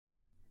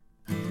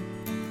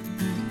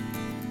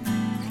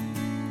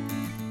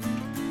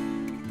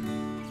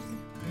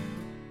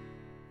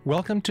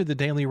Welcome to the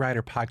Daily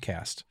Writer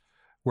Podcast,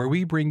 where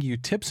we bring you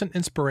tips and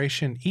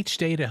inspiration each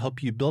day to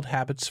help you build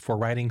habits for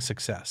writing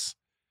success.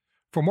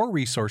 For more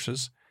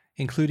resources,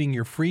 including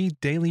your free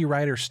Daily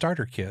Writer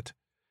Starter Kit,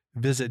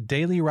 visit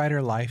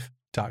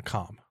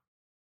dailywriterlife.com.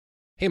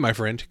 Hey, my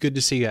friend. Good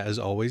to see you as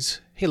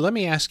always. Hey, let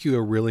me ask you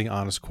a really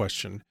honest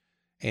question.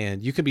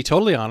 And you can be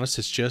totally honest.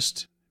 It's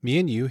just me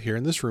and you here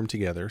in this room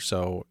together,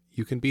 so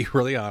you can be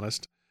really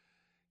honest.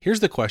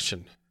 Here's the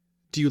question.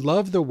 Do you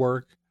love the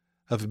work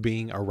of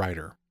being a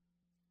writer?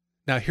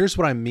 Now, here's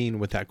what I mean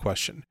with that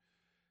question.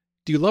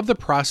 Do you love the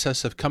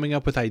process of coming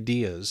up with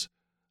ideas,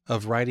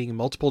 of writing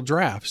multiple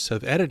drafts,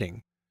 of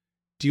editing?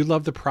 Do you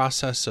love the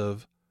process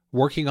of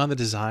working on the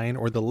design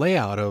or the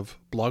layout of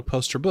blog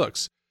posts or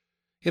books?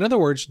 In other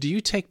words, do you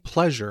take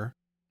pleasure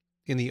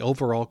in the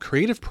overall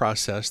creative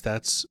process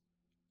that's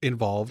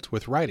involved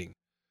with writing?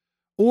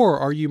 Or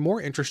are you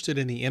more interested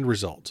in the end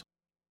result?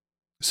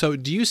 So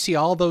do you see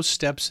all those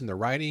steps in the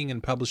writing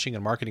and publishing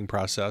and marketing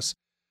process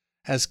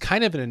as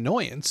kind of an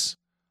annoyance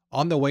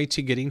on the way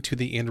to getting to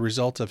the end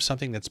result of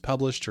something that's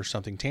published or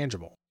something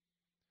tangible?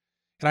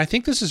 And I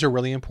think this is a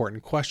really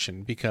important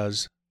question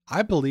because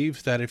I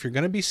believe that if you're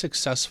going to be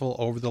successful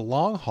over the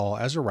long haul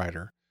as a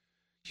writer,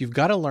 you've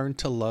got to learn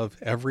to love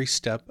every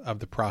step of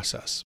the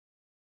process.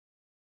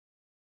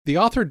 The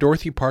author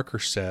Dorothy Parker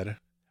said,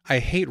 "I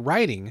hate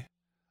writing.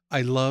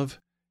 I love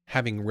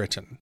having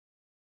written."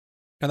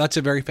 Now that's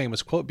a very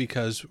famous quote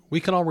because we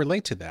can all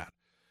relate to that.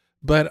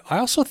 But I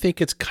also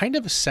think it's kind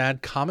of a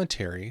sad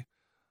commentary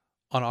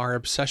on our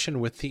obsession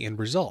with the end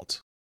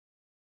result.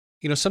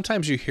 You know,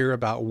 sometimes you hear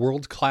about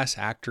world-class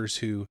actors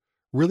who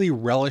really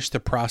relish the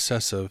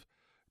process of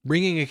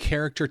bringing a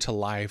character to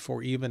life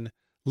or even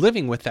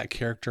living with that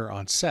character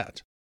on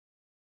set.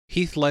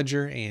 Heath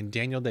Ledger and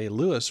Daniel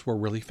Day-Lewis were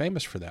really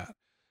famous for that.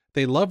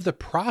 They love the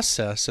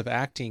process of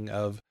acting,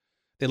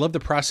 they love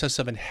the process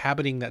of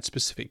inhabiting that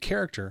specific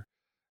character,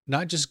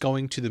 not just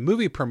going to the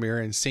movie premiere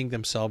and seeing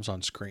themselves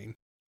on screen.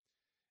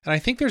 And I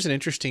think there's an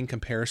interesting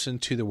comparison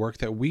to the work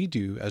that we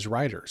do as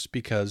writers,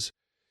 because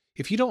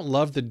if you don't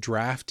love the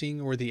drafting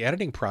or the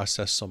editing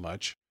process so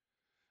much,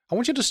 I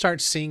want you to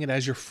start seeing it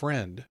as your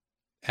friend,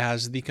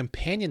 as the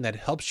companion that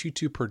helps you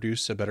to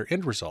produce a better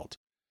end result.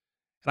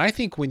 And I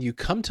think when you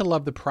come to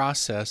love the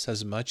process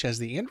as much as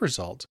the end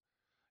result,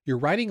 your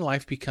writing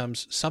life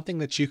becomes something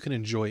that you can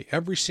enjoy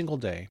every single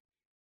day,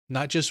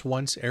 not just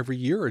once every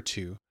year or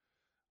two,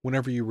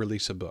 whenever you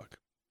release a book.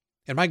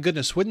 And my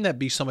goodness, wouldn't that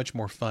be so much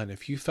more fun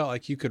if you felt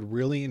like you could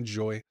really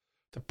enjoy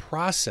the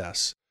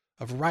process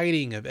of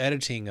writing, of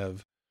editing,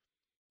 of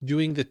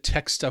doing the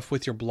tech stuff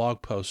with your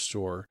blog posts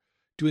or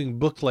doing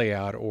book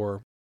layout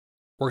or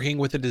working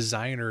with a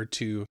designer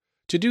to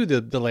do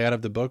the layout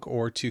of the book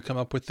or to come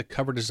up with the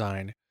cover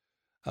design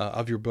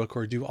of your book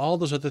or do all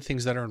those other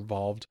things that are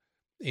involved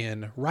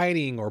in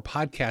writing or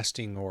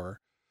podcasting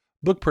or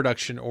book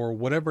production or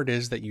whatever it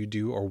is that you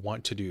do or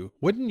want to do.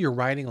 Wouldn't your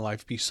writing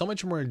life be so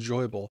much more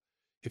enjoyable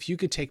if you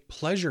could take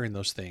pleasure in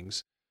those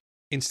things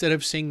instead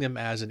of seeing them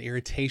as an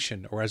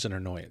irritation or as an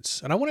annoyance?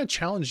 And I want to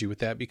challenge you with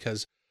that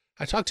because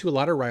I talk to a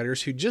lot of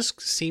writers who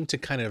just seem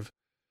to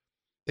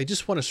they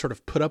just want to sort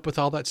of put up with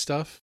all that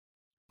stuff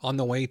on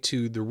the way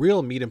to the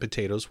real meat and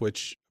potatoes,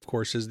 which of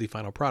course is the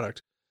final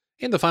product.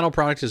 And the final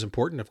product is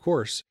important, of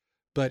course.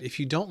 But if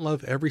you don't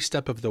love every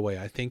step of the way,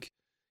 I think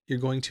you're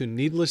going to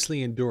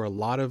needlessly endure a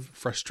lot of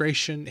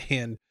frustration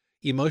and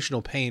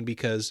emotional pain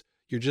because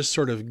you're just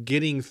sort of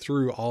getting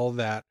through all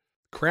that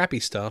crappy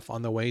stuff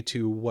on the way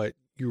to what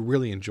you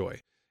really enjoy.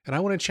 And I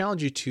want to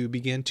challenge you to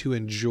begin to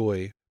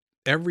enjoy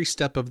every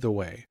step of the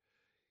way,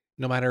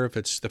 no matter if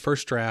it's the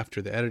first draft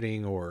or the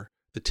editing or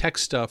the tech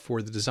stuff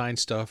or the design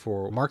stuff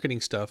or marketing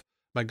stuff.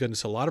 My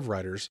goodness, a lot of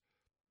writers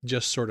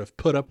just sort of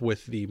put up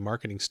with the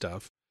marketing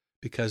stuff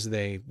because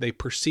they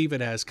perceive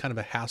it as kind of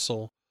a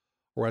hassle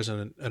or as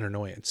an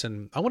annoyance.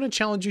 And I want to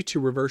challenge you to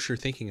reverse your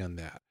thinking on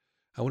that.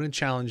 I want to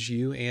challenge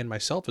you and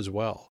myself as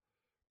well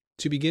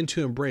to begin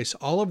to embrace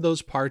all of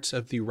those parts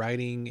of the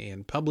writing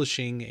and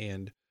publishing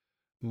and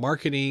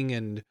marketing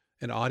and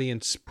an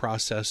audience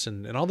process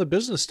and all the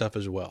business stuff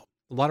as well.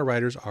 A lot of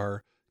writers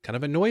are kind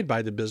of annoyed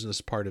by the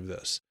business part of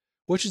this,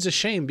 which is a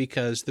shame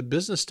because the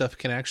business stuff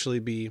can actually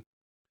be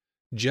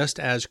just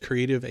as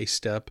creative a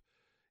step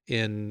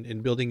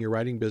in building your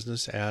writing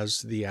business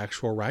as the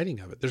actual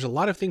writing of it. There's a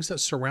lot of things that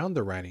surround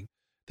the writing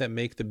that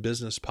make the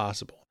business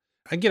possible.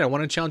 Again, I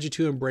want to challenge you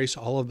to embrace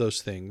all of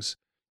those things,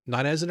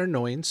 not as an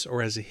annoyance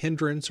or as a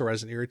hindrance or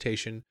as an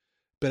irritation,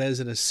 but as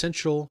an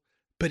essential,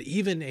 but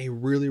even a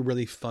really,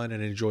 really fun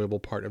and enjoyable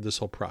part of this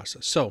whole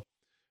process. So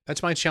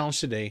that's my challenge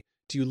today.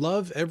 Do you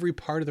love every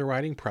part of the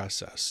writing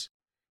process?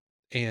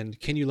 And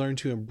can you learn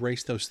to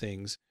embrace those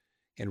things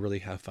and really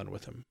have fun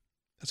with them?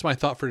 That's my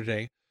thought for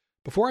today.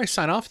 Before I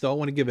sign off, though, I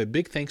want to give a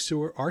big thanks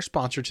to our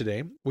sponsor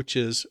today, which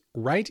is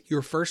Write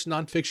Your First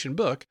Nonfiction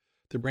Book,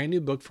 the brand new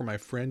book from my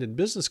friend and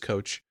business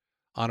coach,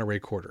 Anna Ray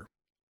Corder.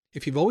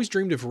 If you've always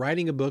dreamed of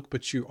writing a book,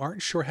 but you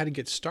aren't sure how to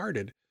get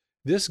started,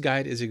 this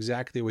guide is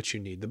exactly what you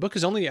need. The book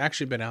has only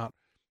actually been out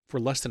for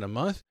less than a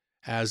month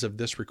as of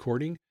this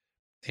recording,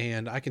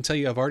 And I can tell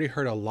you, I've already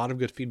heard a lot of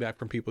good feedback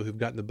from people who've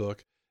gotten the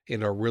book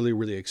and are really,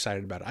 really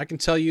excited about it. I can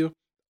tell you,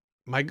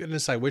 my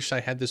goodness, I wish I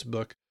had this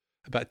book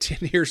about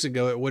 10 years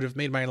ago. It would have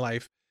made my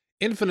life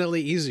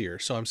infinitely easier.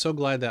 So I'm so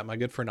glad that my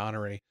good friend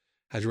Honore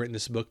has written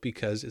this book,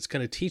 because it's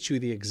going to teach you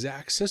the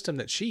exact system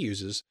that she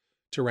uses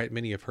to write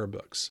many of her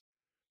books.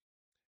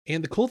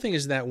 And the cool thing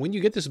is that when you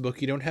get this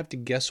book, you don't have to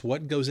guess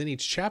what goes in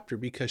each chapter,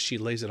 because she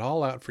lays it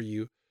all out for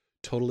you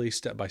totally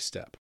step by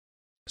step.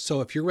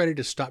 So if you're ready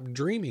to stop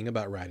dreaming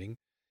about writing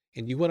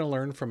and you want to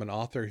learn from an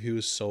author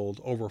who's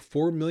sold over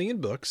 4 million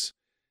books,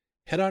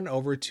 head on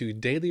over to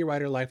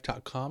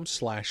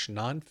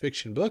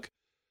dailywriterlife.com/nonfiction book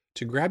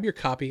to grab your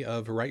copy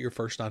of Write Your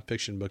First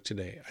Nonfiction Book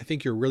today. I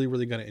think you're really,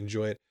 really going to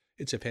enjoy it.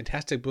 It's a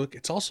fantastic book.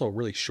 It's also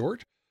really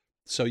short,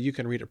 so you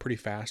can read it pretty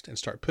fast and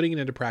start putting it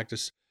into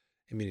practice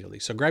immediately.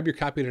 So grab your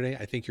copy today.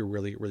 I think you're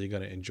really, really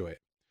going to enjoy it.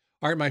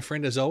 All right, my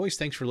friend, as always,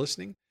 thanks for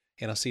listening,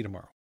 and I'll see you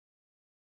tomorrow.